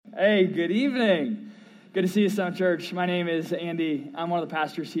Hey, good evening. Good to see you, Stone Church. My name is Andy. I'm one of the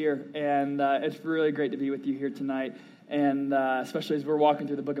pastors here, and it's really great to be with you here tonight, and especially as we're walking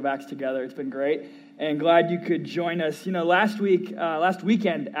through the book of Acts together. It's been great, and glad you could join us. You know, last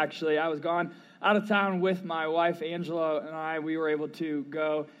weekend, actually, I was gone out of town with my wife, Angela, and we were able to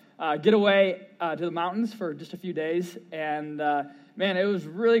go get away to the mountains for just a few days, and man, it was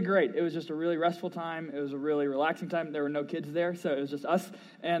really great. It was just a really restful time. It was a really relaxing time. There were no kids there, so it was just us,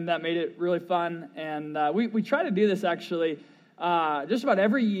 and that made it really fun. And we try to do this, actually, just about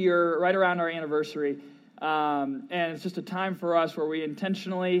every year, right around our anniversary. And it's just a time for us where we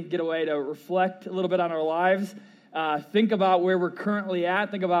intentionally get away to reflect a little bit on our lives, think about where we're currently at,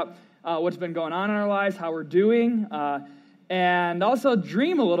 think about what's been going on in our lives, how we're doing, and also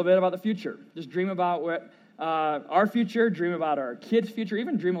dream a little bit about the future. Just dream about what our future, dream about our kids' future,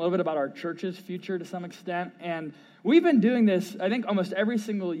 even dream a little bit about our church's future to some extent. And we've been doing this, I think, almost every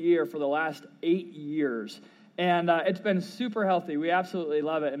single year for the last 8 years. And it's been super healthy. We absolutely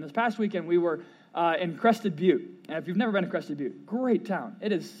love it. And this past weekend, we were in Crested Butte. And if you've never been to Crested Butte, great town.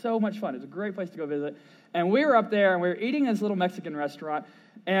 It is so much fun. It's a great place to go visit. And we were up there, and we were eating in this little Mexican restaurant.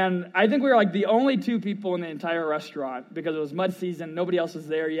 And I think we were like the only two people in the entire restaurant because it was mud season. Nobody else was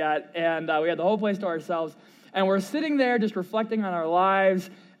there yet. And we had the whole place to ourselves. And we're sitting there just reflecting on our lives.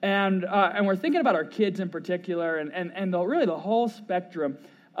 And we're thinking about our kids in particular and really the whole spectrum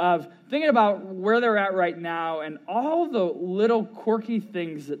of thinking about where they're at right now and all the little quirky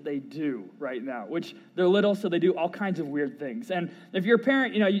things that they do right now, which they're little, so they do all kinds of weird things. And if you're a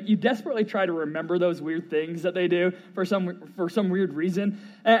parent, you know, you desperately try to remember those weird things that they do for some weird reason.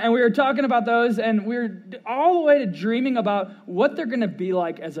 And we were talking about those, and we were all the way to dreaming about what they're going to be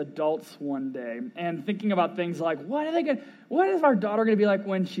like as adults one day, and thinking about things like, what is our daughter going to be like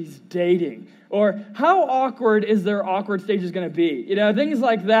when she's dating? Or how awkward is their awkward stages going to be? You know, things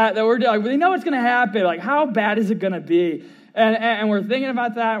like that we're like, we know it's going to happen. Like, how bad is it going to be? And we're thinking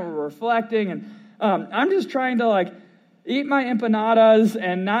about that, and we're reflecting, and I'm just trying to, like, eat my empanadas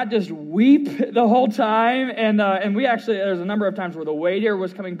and not just weep the whole time. And we actually, there's a number of times where the waiter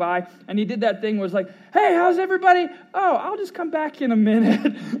was coming by, and he did that thing, was like, hey, how's everybody? Oh, I'll just come back in a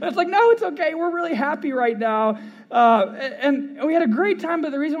minute. It's like, no, it's okay. We're really happy right now. And we had a great time,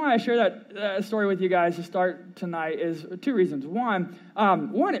 but the reason why I share that story with you guys to start tonight is two reasons. One,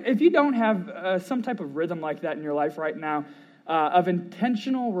 if you don't have some type of rhythm like that in your life right now, of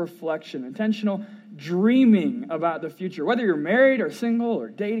intentional reflection, intentional dreaming about the future, whether you're married or single or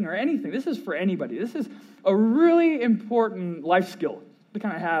dating or anything, this is for anybody. This is a really important life skill to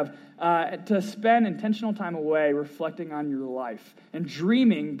kind of have, to spend intentional time away reflecting on your life and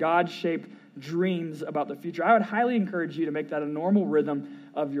dreaming God-shaped dreams about the future. I would highly encourage you to make that a normal rhythm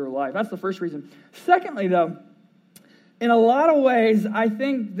of your life. That's the first reason. Secondly, though, in a lot of ways, I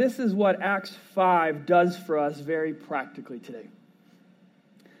think this is what Acts 5 does for us very practically today.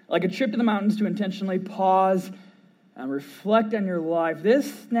 Like a trip to the mountains to intentionally pause and reflect on your life,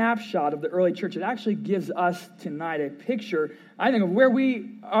 this snapshot of the early church, it actually gives us tonight a picture, I think, of where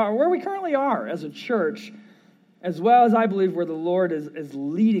we currently are as a church, as well as I believe where the Lord is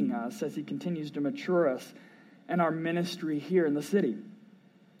leading us as he continues to mature us in our ministry here in the city.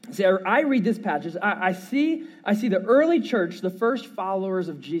 See, I read this passage, I see the early church, the first followers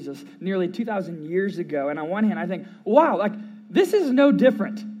of Jesus, nearly 2,000 years ago, and on one hand I think, wow, like, this is no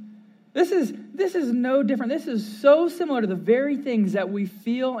different. This is no different. This is so similar to the very things that we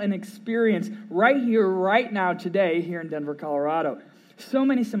feel and experience right here, right now, today, here in Denver, Colorado. So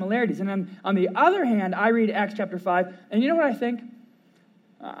many similarities. And then on the other hand, I read Acts chapter 5, and you know what I think?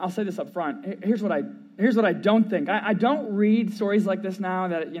 I'll say this up front. Here's what I don't think. I don't read stories like this now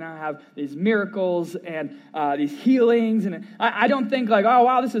that, you know, have these miracles and these healings. And I don't think like, oh,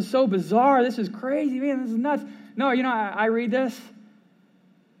 wow, this is so bizarre. This is crazy. Man, this is nuts. No, you know, I read this,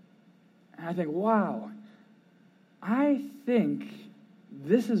 and I think, wow, I think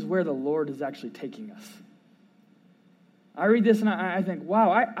this is where the Lord is actually taking us. I read this and I think,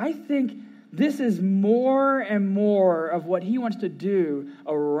 wow, I think this is more and more of what he wants to do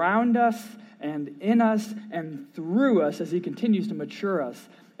around us and in us and through us as he continues to mature us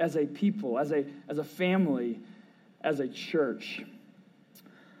as a people, as a family, as a church.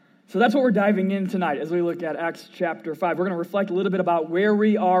 So that's what we're diving in tonight as we look at Acts chapter 5. We're going to reflect a little bit about where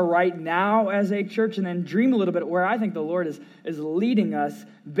we are right now as a church and then dream a little bit where I think the Lord is leading us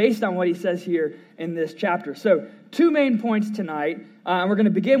based on what he says here in this chapter. So 2 main points tonight, and we're going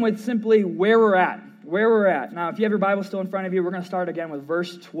to begin with simply where we're at. Now, if you have your Bible still in front of you, we're going to start again with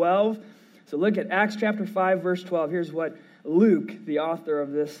verse 12. So look at Acts chapter 5, verse 12. Here's what Luke, the author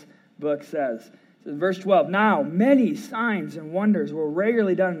of this book, says. So verse 12, now many signs and wonders were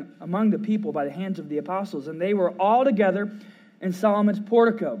regularly done among the people by the hands of the apostles, and they were all together in Solomon's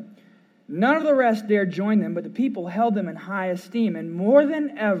portico. None of the rest dared join them, but the people held them in high esteem, and more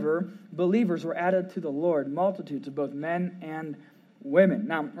than ever believers were added to the Lord, multitudes of both men and women.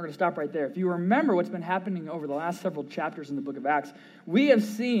 Now, we're going to stop right there. If you remember what's been happening over the last several chapters in the book of Acts, we have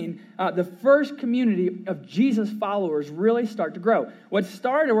seen the first community of Jesus followers really start to grow. What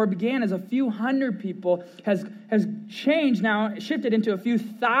started or began as a few hundred people has changed now, shifted into a few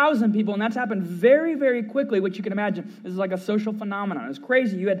thousand people, and that's happened very, very quickly, which you can imagine. This is like a social phenomenon. It's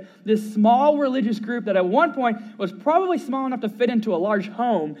crazy. You had this small religious group that at one point was probably small enough to fit into a large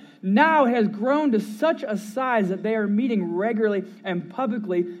home. Now it has grown to such a size that they are meeting regularly and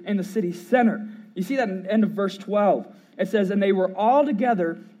publicly in the city center. You see that in the end of verse 12. It says, and they were all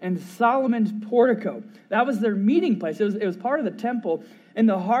together in Solomon's portico. That was their meeting place. It was part of the temple in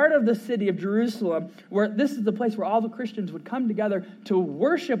the heart of the city of Jerusalem, where this is the place where all the Christians would come together to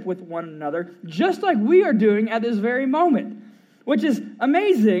worship with one another, just like we are doing at this very moment, which is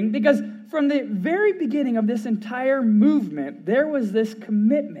amazing because from the very beginning of this entire movement, there was this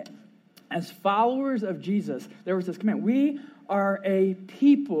commitment. As followers of Jesus, there was this commitment. We are a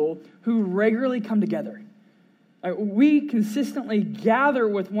people who regularly come together. We consistently gather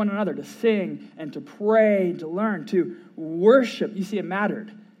with one another to sing and to pray, to learn, to worship. You see, it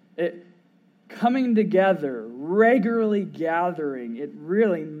mattered. Coming together, regularly gathering, it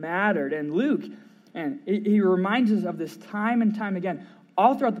really mattered. And Luke, and he reminds us of this time and time again.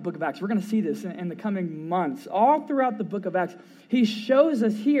 All throughout the book of Acts, we're going to see this in the coming months. All throughout the book of Acts, he shows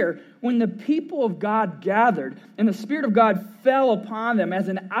us here when the people of God gathered and the Spirit of God fell upon them as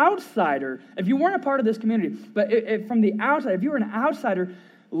an outsider. If you weren't a part of this community, but from the outside, if you were an outsider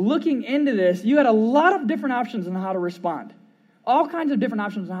looking into this, you had a lot of different options on how to respond. All kinds of different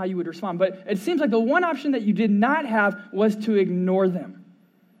options on how you would respond. But it seems like the one option that you did not have was to ignore them.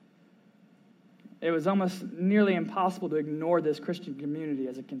 It was almost nearly impossible to ignore this Christian community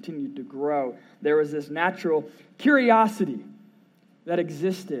as it continued to grow. There was this natural curiosity that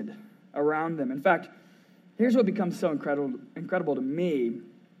existed around them. In fact, here's what becomes so incredible to me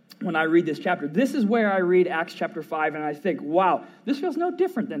when I read this chapter. This is where I read Acts chapter 5 and I think, wow, this feels no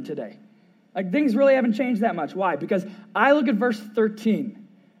different than today. Like things really haven't changed that much. Why? Because I look at verse 13.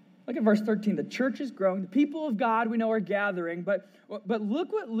 Look at verse 13. The church is growing. The people of God, we know, are gathering. But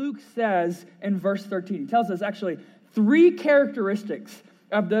look what Luke says in verse 13. He tells us actually three characteristics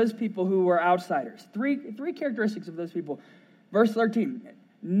of those people who were outsiders. Three characteristics of those people. Verse 13.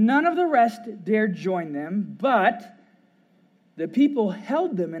 None of the rest dared join them, but the people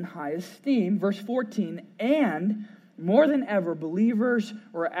held them in high esteem. Verse 14. And more than ever, believers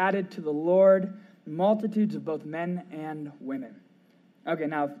were added to the Lord, multitudes of both men and women. Okay,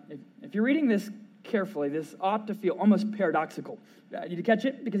 now, if you're reading this carefully, this ought to feel almost paradoxical. Did you catch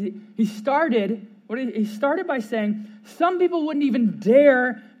it? Because he started by saying some people wouldn't even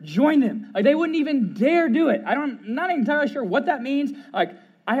dare join him. Like, they wouldn't even dare do it. I'm not entirely sure what that means. Like,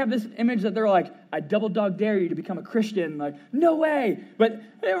 I have this image that they're like, I double dog dare you to become a Christian. Like, no way. But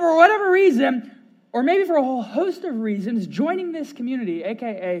for whatever reason, or maybe for a whole host of reasons, joining this community,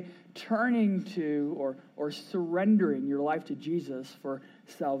 a.k.a. turning to or surrendering your life to Jesus for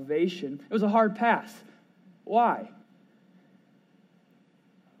salvation, it was a hard pass. Why?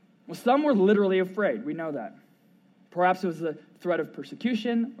 Well, some were literally afraid. We know that. Perhaps it was the threat of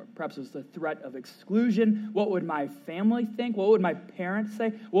persecution, or perhaps it was the threat of exclusion. What would my family think? What would my parents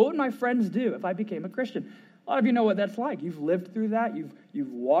say? What would my friends do if I became a Christian? A lot of you know what that's like. You've lived through that.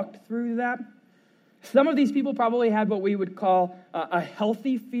 You've walked through that. Some of these people probably had what we would call a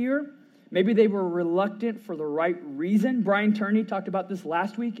healthy fear. Maybe they were reluctant for the right reason. Brian Turney talked about this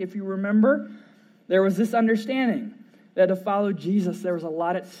last week, if you remember. There was this understanding that to follow Jesus, there was a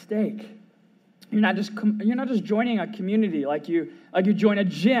lot at stake. You're not just joining a community like you join a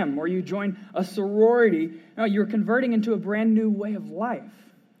gym or you join a sorority. No, you're converting into a brand new way of life.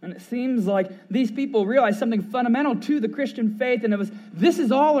 And it seems like these people realized something fundamental to the Christian faith, and it was, this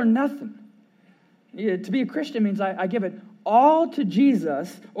is all or nothing. To be a Christian means I give it all to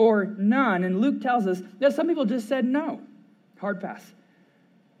Jesus or none. And Luke tells us that some people just said no. Hard pass.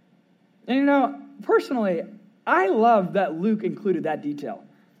 And personally, I love that Luke included that detail.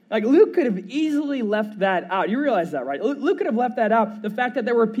 Like, Luke could have easily left that out. You realize that, right? Luke could have left that out. The fact that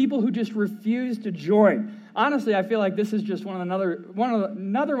there were people who just refused to join. Honestly, I feel like this is just another one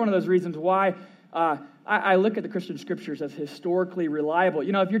of those reasons why I look at the Christian scriptures as historically reliable.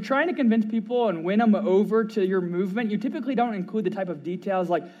 If you're trying to convince people and win them over to your movement, you typically don't include the type of details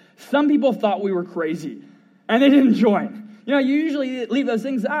like some people thought we were crazy and they didn't join. You usually leave those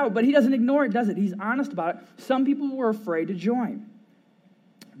things out, but he doesn't ignore it, does it? He's honest about it. Some people were afraid to join.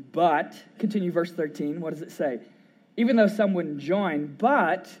 But, continue verse 13, what does it say? Even though some wouldn't join,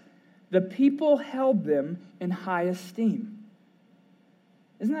 but the people held them in high esteem.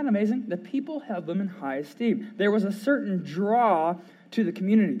 Isn't that amazing? The people held them in high esteem. There was a certain draw to the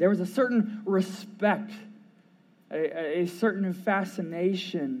community. There was a certain respect, a certain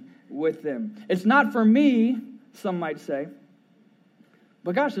fascination with them. It's not for me, some might say,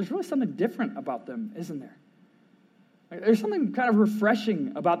 but gosh, there's really something different about them, isn't there? There's something kind of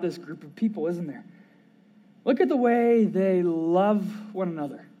refreshing about this group of people, isn't there? Look at the way they love one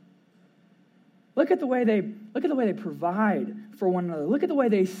another. Look at the way they provide for one another. Look at the way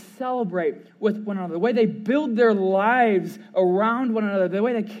they celebrate with one another. The way they build their lives around one another. The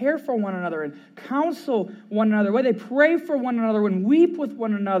way they care for one another and counsel one another. The way they pray for one another and weep with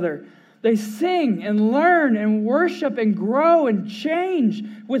one another. They sing and learn and worship and grow and change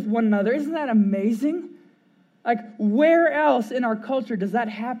with one another. Isn't that amazing? Like, where else in our culture does that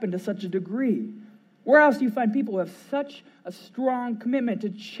happen to such a degree? Where else do you find people who have such a strong commitment to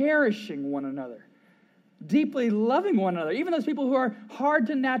cherishing one another, deeply loving one another, even those people who are hard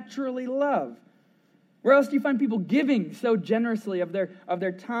to naturally love? Where else do you find people giving so generously of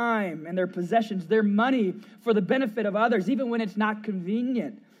their time and their possessions, their money for the benefit of others, even when it's not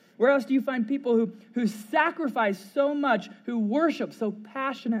convenient? Where else do you find people who sacrifice so much, who worship so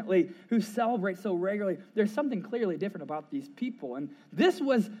passionately, who celebrate so regularly? There's something clearly different about these people. And this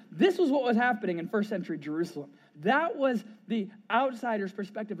was what was happening in first century Jerusalem. That was the outsider's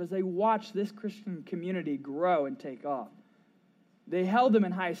perspective as they watched this Christian community grow and take off. They held them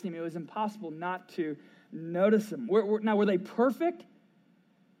in high esteem. It was impossible not to notice them. Now, were they perfect?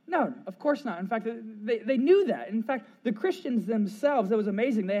 No, of course not. In fact, they knew that. In fact, the Christians themselves, it was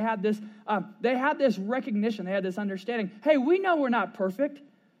amazing. They had this recognition. They had this understanding. Hey, we know we're not perfect.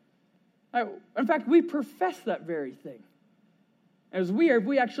 In fact, we profess that very thing. It was weird.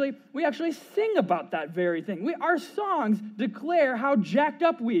 We actually sing about that very thing. Our songs declare how jacked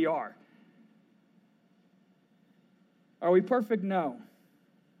up we are. Are we perfect? No.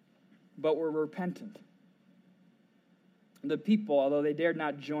 But we're repentant. The people, although they dared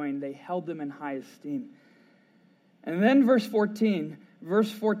not join, they held them in high esteem. And then verse 14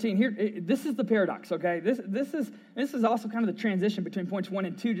 here, this is the paradox, okay? This is also kind of the transition between points 1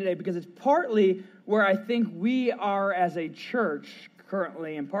 and 2 today, because it's partly where I think we are as a church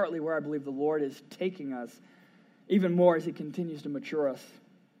currently, and partly where I believe the Lord is taking us even more as he continues to mature us.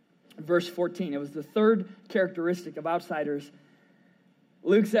 Verse 14, it was the third characteristic of outsiders.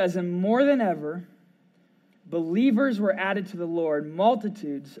 Luke says, and more than ever, believers were added to the Lord,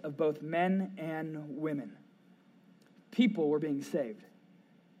 multitudes of both men and women. People were being saved.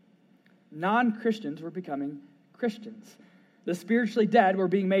 Non-Christians were becoming Christians. The spiritually dead were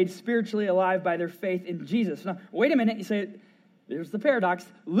being made spiritually alive by their faith in Jesus. Now, wait a minute, you say, here's the paradox.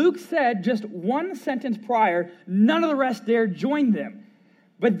 Luke said just one sentence prior, none of the rest dared join them.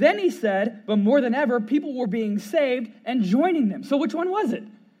 But then he said, but more than ever, people were being saved and joining them. So which one was it?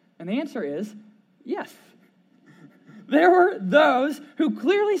 And the answer is yes. There were those who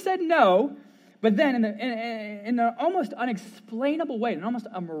clearly said no, but then in an almost unexplainable way, in almost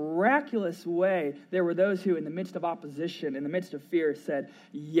a miraculous way, there were those who, in the midst of opposition, in the midst of fear, said,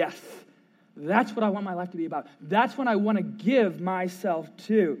 yes, that's what I want my life to be about. That's what I want to give myself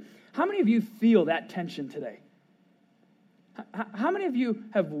to. How many of you feel that tension today? How many of you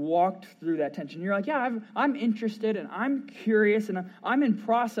have walked through that tension? You're like, yeah, I'm interested and I'm curious and I'm in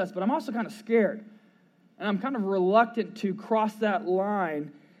process, but I'm also kind of scared. And I'm kind of reluctant to cross that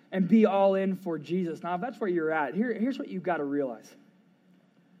line and be all in for Jesus. Now, if that's where you're at, here's what you've got to realize.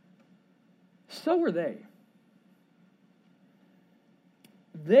 So were they.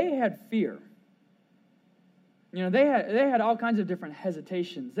 They had fear. You know, they had all kinds of different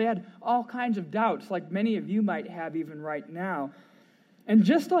hesitations. They had all kinds of doubts, like many of you might have even right now. And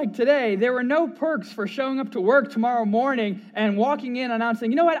just like today, there were no perks for showing up to work tomorrow morning and walking in announcing,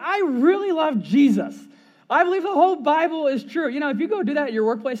 you know what, I really love Jesus. I believe the whole Bible is true. You know, if you go do that at your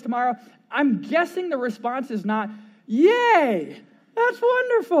workplace tomorrow, I'm guessing the response is not, yay, that's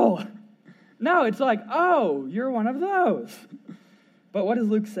wonderful. No, it's like, oh, you're one of those. But what does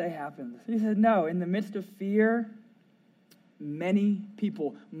Luke say happens? He said, no, in the midst of fear, many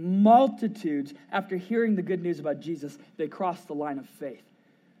people, multitudes, after hearing the good news about Jesus, they crossed the line of faith.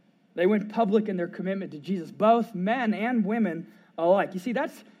 They went public in their commitment to Jesus, both men and women alike. You see,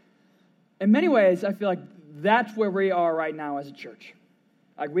 that's, in many ways, I feel like that's where we are right now as a church.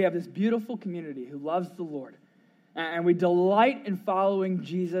 Like, we have this beautiful community who loves the Lord, and we delight in following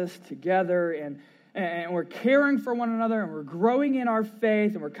Jesus together, and we're caring for one another, and we're growing in our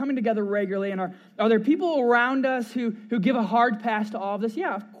faith, and we're coming together regularly, and are there people around us who give a hard pass to all of this?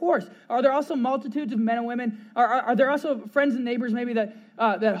 Yeah, of course. Are there also multitudes of men and women? Are there also friends and neighbors maybe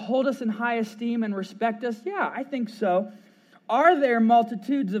that hold us in high esteem and respect us? Yeah, I think so. Are there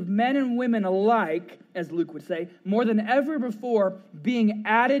multitudes of men and women alike, as Luke would say, more than ever before, being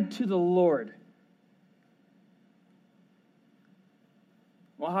added to the Lord?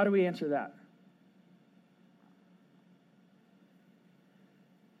 Well, how do we answer that?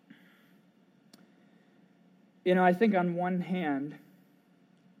 You know, I think on one hand,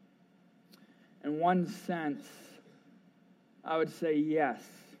 in one sense, I would say yes.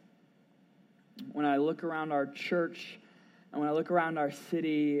 When I look around our church and when I look around our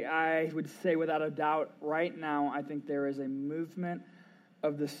city, I would say without a doubt, right now, I think there is a movement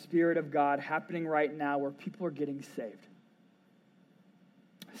of the Spirit of God happening right now where people are getting saved.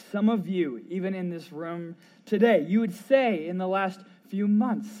 Some of you, even in this room today, you would say in the last few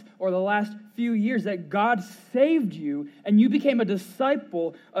months or the last few years that God saved you and you became a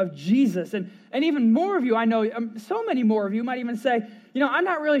disciple of Jesus. And even more of you, I know so many more of you might even say, you know, I'm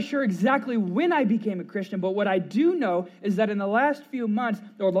not really sure exactly when I became a Christian, but what I do know is that in the last few months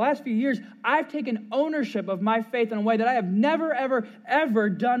or the last few years, I've taken ownership of my faith in a way that I have never, ever, ever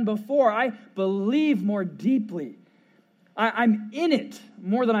done before. I believe more deeply. I'm in it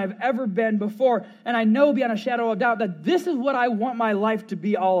more than I've ever been before. And I know beyond a shadow of doubt that this is what I want my life to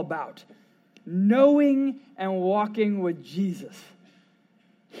be all about. Knowing and walking with Jesus.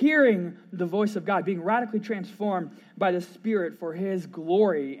 Hearing the voice of God. Being radically transformed by the Spirit for His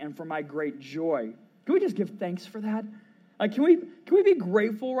glory and for my great joy. Can we just give thanks for that? Can we be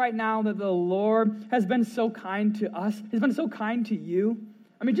grateful right now that the Lord has been so kind to us? He's been so kind to you?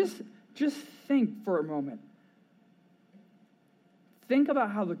 I mean, just think for a moment. Think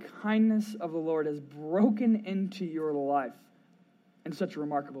about how the kindness of the Lord has broken into your life in such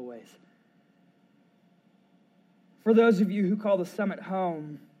remarkable ways. For those of you who call the Summit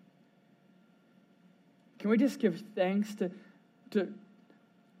home, can we just give thanks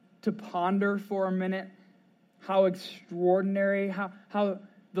to ponder for a minute how extraordinary, how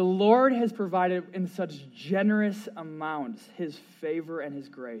the Lord has provided in such generous amounts His favor and His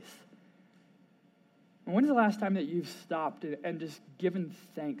grace. And when's the last time that you've stopped and just given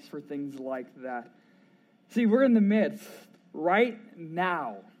thanks for things like that? See, we're in the midst right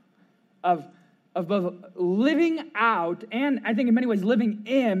now of both living out and I think in many ways living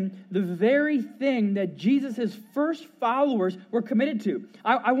in the very thing that Jesus' first followers were committed to.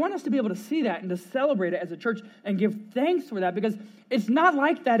 I want us to be able to see that and to celebrate it as a church and give thanks for that because it's not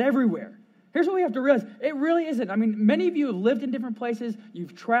like that everywhere. Here's what we have to realize. It really isn't. I mean, many of you have lived in different places.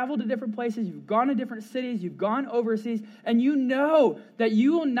 You've traveled to different places. You've gone to different cities. You've gone overseas. And you know that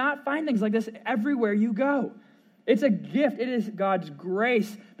you will not find things like this everywhere you go. It's a gift. It is God's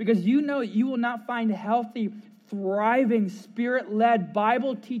grace because you know you will not find healthy, thriving, Spirit-led,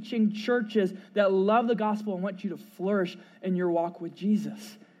 Bible-teaching churches that love the gospel and want you to flourish in your walk with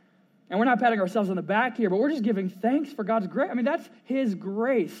Jesus. And we're not patting ourselves on the back here, but we're just giving thanks for God's grace. I mean, that's His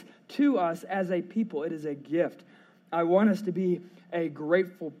grace to us as a people. It is a gift. I want us to be a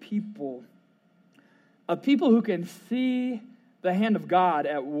grateful people, a people who can see the hand of God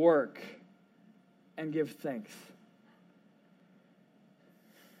at work and give thanks.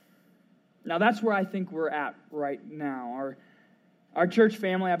 Now, that's where I think we're at right now. Our church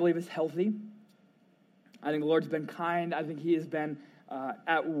family, I believe, is healthy. I think the Lord's been kind. I think He has been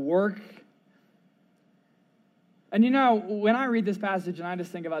at work. And you know, when I read this passage and I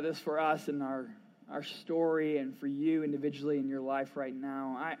just think about this for us and our story and for you individually in your life right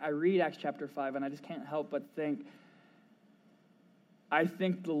now, I read Acts chapter 5 and I just can't help but think, I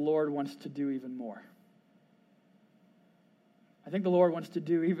think the Lord wants to do even more. I think the Lord wants to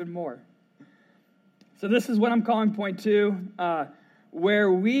do even more. So this is what I'm calling point 2,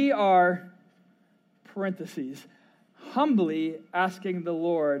 where we are, parentheses, humbly asking the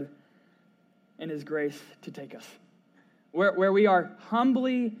Lord in His grace to take us. Where we are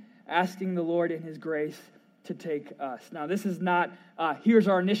humbly asking the Lord in His grace to take us. Now, this is not, here's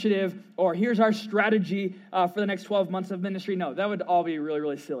our initiative, or here's our strategy for the next 12 months of ministry. No, that would all be really,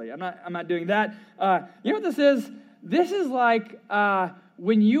 really silly. I'm not doing that. You know what this is? This is like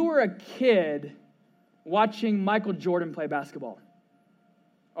when you were a kid watching Michael Jordan play basketball.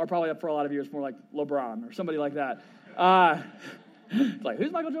 Or probably for a lot of you, it's more like LeBron or somebody like that. It's like,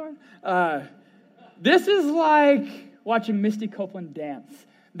 who's Michael Jordan? This is like watching Misty Copeland dance.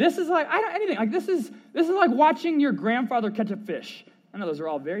 This is like, anything. Like this is like watching your grandfather catch a fish. I know those are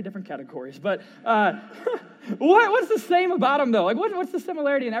all very different categories, but What's the same about them, though? Like, what's the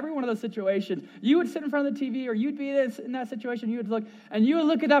similarity in every one of those situations? You would sit in front of the TV, or you'd be in that situation, you would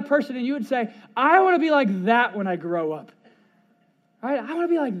look at that person, and you would say, I want to be like that when I grow up. Right? I want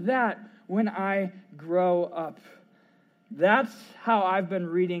to be like that when I grow up. That's how I've been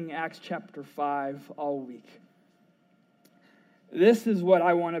reading Acts chapter 5 all week. This is what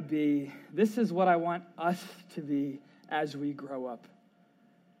I want to be. This is what I want us to be as we grow up.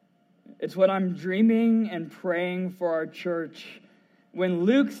 It's what I'm dreaming and praying for our church. When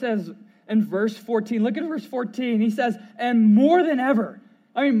Luke says in verse 14, look at verse 14, he says, and more than ever,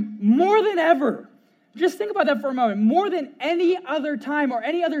 more than ever, just think about that for a moment. More than any other time or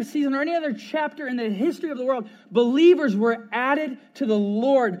any other season or any other chapter in the history of the world, believers were added to the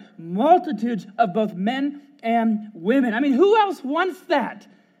Lord, multitudes of both men and women. Who else wants that?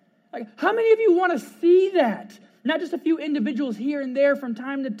 Like, how many of you want to see that? Not just a few individuals here and there from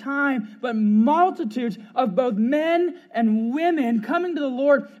time to time, but multitudes of both men and women coming to the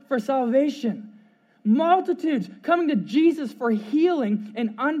Lord for salvation. Multitudes coming to Jesus for healing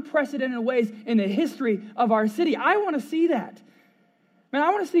in unprecedented ways in the history of our city. I want to see that. Man, I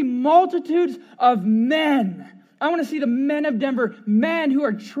want to see multitudes of men. I want to see the men of Denver, men who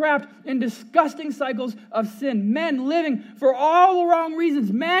are trapped in disgusting cycles of sin, men living for all the wrong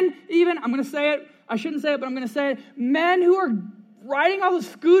reasons, men even, I'm going to say it, I shouldn't say it, but I'm going to say it, men who are riding all the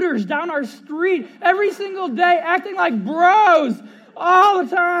scooters down our street every single day, acting like bros all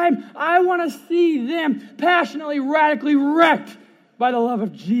the time. I want to see them passionately, radically wrecked by the love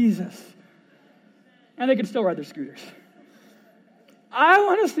of Jesus. And they can still ride their scooters. I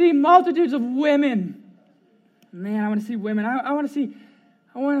want to see multitudes of women. Man, I want to see women. I want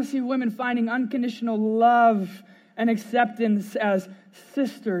to see women finding unconditional love and acceptance as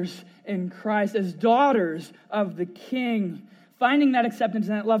sisters in Christ, as daughters of the King, finding that acceptance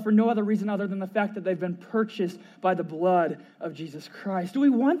and that love for no other reason other than the fact that they've been purchased by the blood of Jesus Christ. Do we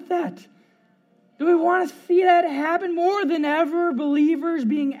want that? Do we want to see that happen more than ever? Believers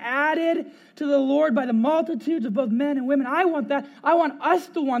being added to the Lord by the multitudes of both men and women. I want that. I want us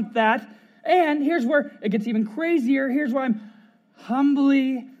to want that. And here's where it gets even crazier. Here's where I'm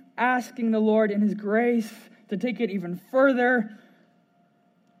humbly asking the Lord in His grace to take it even further.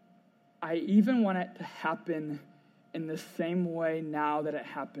 I even want it to happen in the same way now that it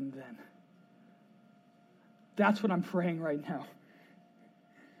happened then. That's what I'm praying right now.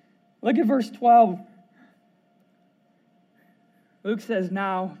 Look at verse 12. Luke says,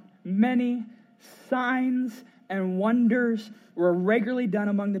 now many signs and wonders were regularly done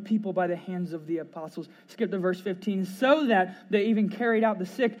among the people by the hands of the apostles. Skip to verse 15. So that they even carried out the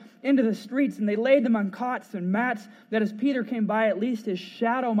sick into the streets, and they laid them on cots and mats, that as Peter came by, at least his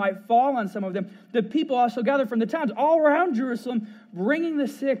shadow might fall on some of them. The people also gathered from the towns all around Jerusalem, bringing the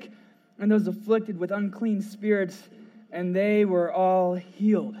sick and those afflicted with unclean spirits, and they were all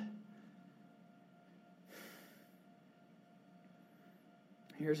healed.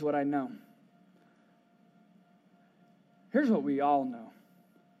 Here's what I know. Here's what we all know.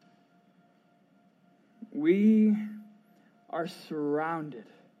 We are surrounded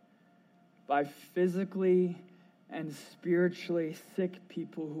by physically and spiritually sick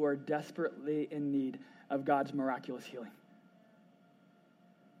people who are desperately in need of God's miraculous healing.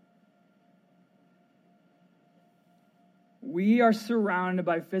 We are surrounded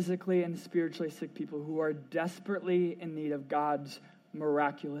by physically and spiritually sick people who are desperately in need of God's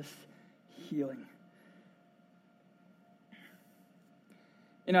miraculous healing.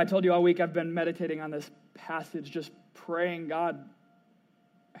 I told you all week I've been meditating on this passage, just praying, God,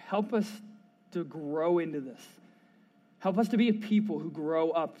 help us to grow into this. Help us to be a people who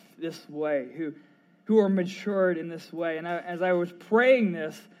grow up this way, who are matured in this way. And as I was praying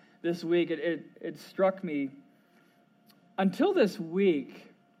this week, it struck me, until this week,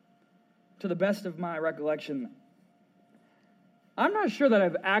 to the best of my recollection, I'm not sure that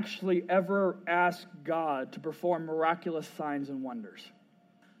I've actually ever asked God to perform miraculous signs and wonders.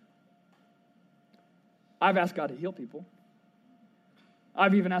 I've asked God to heal people.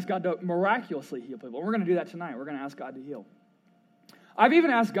 I've even asked God to miraculously heal people. We're going to do that tonight. We're going to ask God to heal. I've even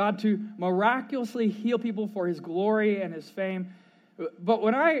asked God to miraculously heal people for His glory and His fame. But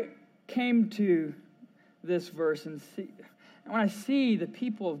when I came to this verse and when I see the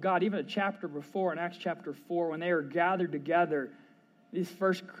people of God, even a chapter before in Acts chapter 4, when they are gathered together, these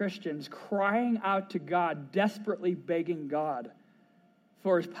first Christians crying out to God, desperately begging God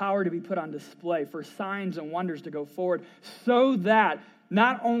for His power to be put on display, for signs and wonders to go forward, so that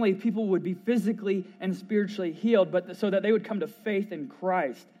not only people would be physically and spiritually healed, but so that they would come to faith in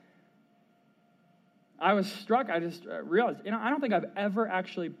Christ. I was struck. I just realized, I don't think I've ever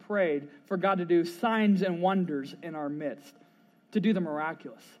actually prayed for God to do signs and wonders in our midst, to do the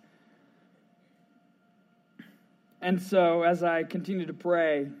miraculous. And so as I continue to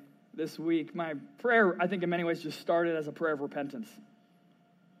pray this week, my prayer, I think in many ways just started as a prayer of repentance.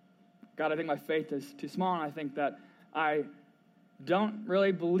 God, I think my faith is too small, and I think that I don't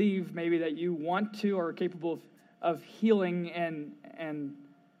really believe maybe that you want to or are capable of healing and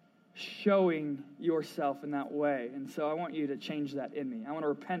showing yourself in that way. And so I want you to change that in me. I want to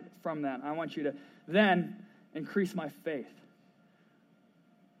repent from that. I want you to then increase my faith.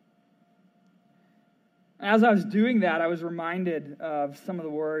 As I was doing that, I was reminded of some of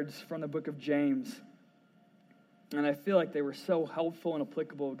the words from the book of James. And I feel like they were so helpful and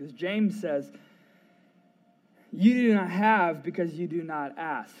applicable because James says, "You do not have because you do not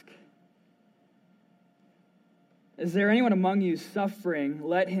ask. Is there anyone among you suffering?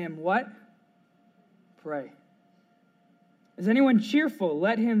 Let him" what? Pray. Is anyone cheerful?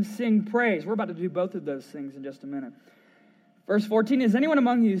 Let him sing praise. We're about to do both of those things in just a minute. Verse 14, is anyone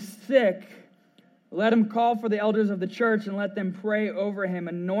among you sick? Let him call for the elders of the church and let them pray over him,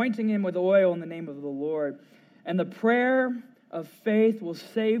 anointing him with oil in the name of the Lord. And the prayer of faith will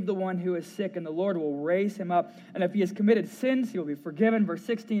save the one who is sick, and the Lord will raise him up. And if he has committed sins, he will be forgiven. Verse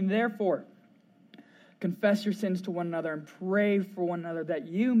 16, therefore, confess your sins to one another and pray for one another that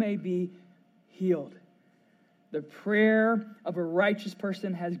you may be healed. The prayer of a righteous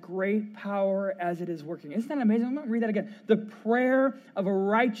person has great power as it is working. Isn't that amazing? I'm going to read that again. The prayer of a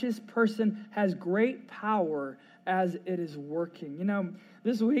righteous person has great power as it is working. You know,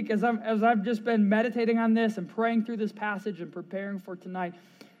 this week, as I've just been meditating on this and praying through this passage and preparing for tonight,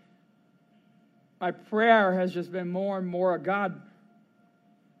 my prayer has just been more and more, God,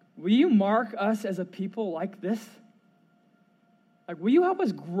 will you mark us as a people like this? Like, will you help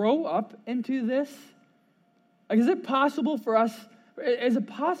us grow up into this? Like, is it possible for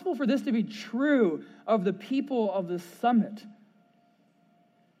this to be true of the people of the summit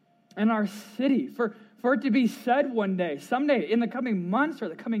and our city? For it to be said one day, someday, in the coming months or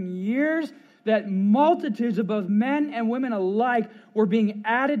the coming years, that multitudes of both men and women alike were being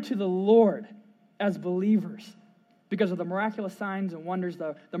added to the Lord as believers because of the miraculous signs and wonders,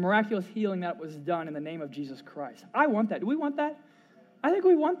 the miraculous healing that was done in the name of Jesus Christ. I want that. Do we want that? I think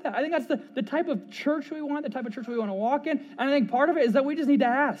we want that. I think that's the type of church we want, the type of church we want to walk in. And I think part of it is that we just need to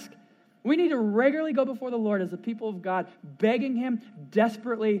ask. We need to regularly go before the Lord as the people of God, begging him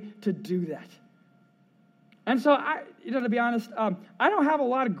desperately to do that. And so, to be honest, I don't have a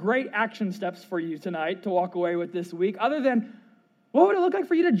lot of great action steps for you tonight to walk away with this week, other than what would it look like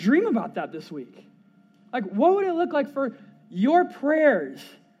for you to dream about that this week? Like, what would it look like for your prayers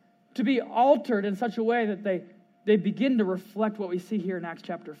to be altered in such a way that they begin to reflect what we see here in Acts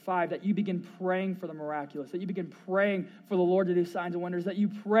chapter 5, that you begin praying for the miraculous, that you begin praying for the Lord to do signs and wonders, that you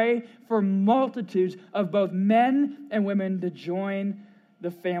pray for multitudes of both men and women to join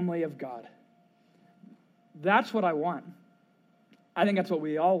the family of God. That's what I want. I think that's what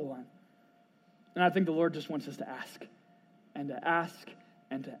we all want. And I think the Lord just wants us to ask and to ask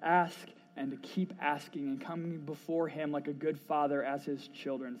and to ask and to keep asking and coming before him like a good father as his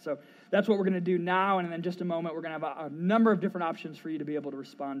children. So that's what we're going to do now, and in just a moment, we're going to have a number of different options for you to be able to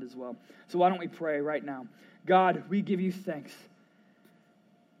respond as well. So why don't we pray right now? God, we give you thanks.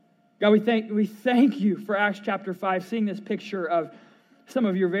 God, we thank you for Acts chapter 5, seeing this picture of some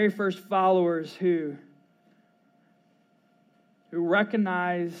of your very first followers who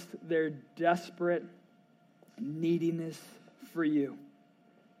recognized their desperate neediness for you.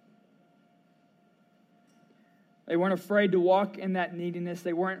 They weren't afraid to walk in that neediness.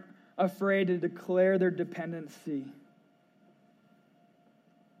 They weren't afraid to declare their dependency.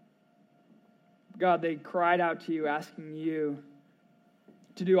 God, they cried out to you, asking you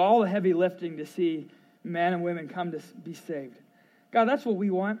to do all the heavy lifting to see men and women come to be saved. God, that's what we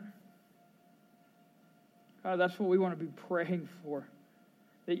want. God, that's what we want to be praying for.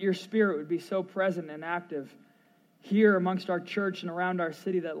 That your Spirit would be so present and active here amongst our church and around our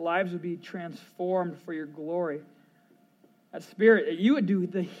city, that lives would be transformed for your glory. That Spirit, that you would do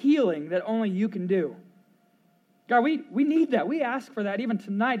the healing that only you can do. God, we need that. We ask for that even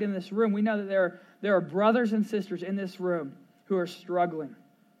tonight in this room. We know that there are brothers and sisters in this room who are struggling,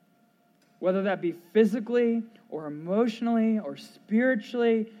 whether that be physically or emotionally or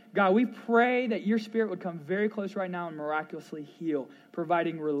spiritually. God, we pray that your Spirit would come very close right now and miraculously heal,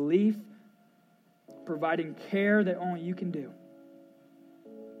 providing relief, providing care that only you can do.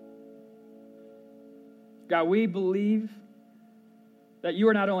 God, we believe that you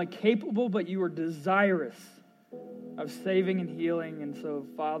are not only capable, but you are desirous of saving and healing. And so,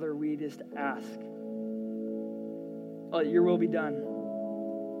 Father, we just ask Let your will be done.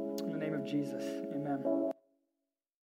 In the name of Jesus, amen.